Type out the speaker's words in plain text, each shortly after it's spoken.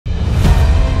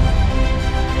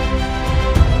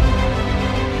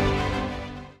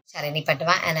Shalini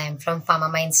Patwa and I am from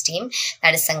Pharmaminds team,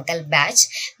 that is Sankalp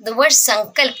batch. The word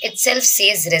Sankalp itself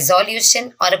says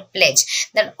resolution or a pledge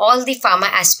that all the pharma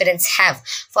aspirants have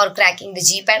for cracking the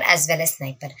GPAT as well as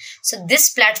Sniper. So this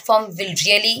platform will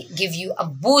really give you a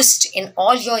boost in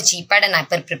all your GPAT and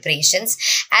Sniper preparations,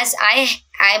 as I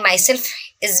myself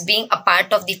is being a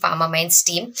part of the Pharmaminds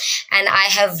team, and I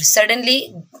have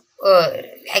certainly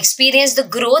experience the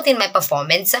growth in my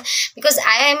performance, because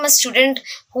I am a student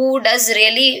who does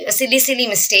really silly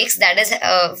mistakes. That is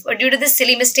due to the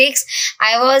silly mistakes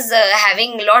I was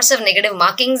having lots of negative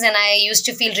markings, and I used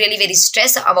to feel really very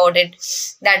stressed about it,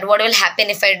 that what will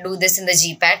happen if I do this in the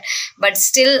GPAT. But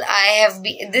still I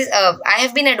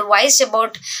have been advised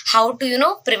about how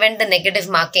to prevent the negative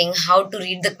marking, how to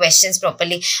read the questions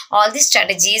properly. All these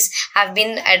strategies have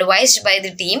been advised by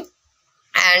the team.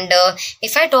 And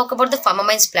if I talk about the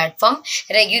Pharmaminds platform,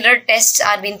 regular tests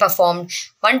are being performed,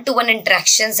 one-to-one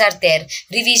interactions are there,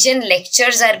 revision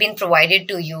lectures are being provided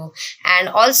to you, and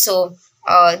also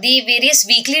the various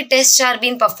weekly tests are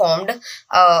being performed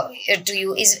to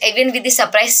you, is even with the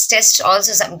surprise test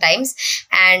also sometimes.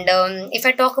 And if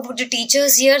I talk about the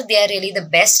teachers here, they are really the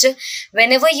best.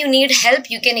 Whenever you need help,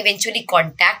 you can eventually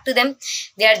contact to them.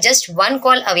 They are just one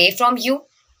call away from you.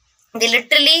 They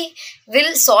literally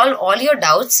will solve all your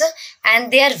doubts, and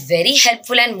they are very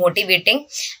helpful and motivating.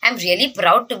 I'm really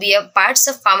proud to be a part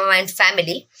of Pharmamind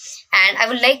family, and I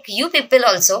would like you people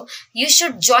also, you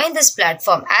should join this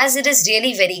platform, as it is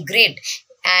really very great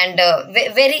and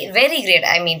very great,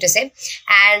 I mean to say.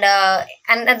 And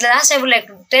at the last, I would like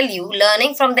to tell you,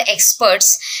 learning from the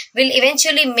experts will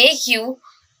eventually make you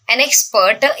an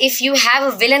expert if you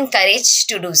have a will and courage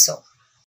to do so.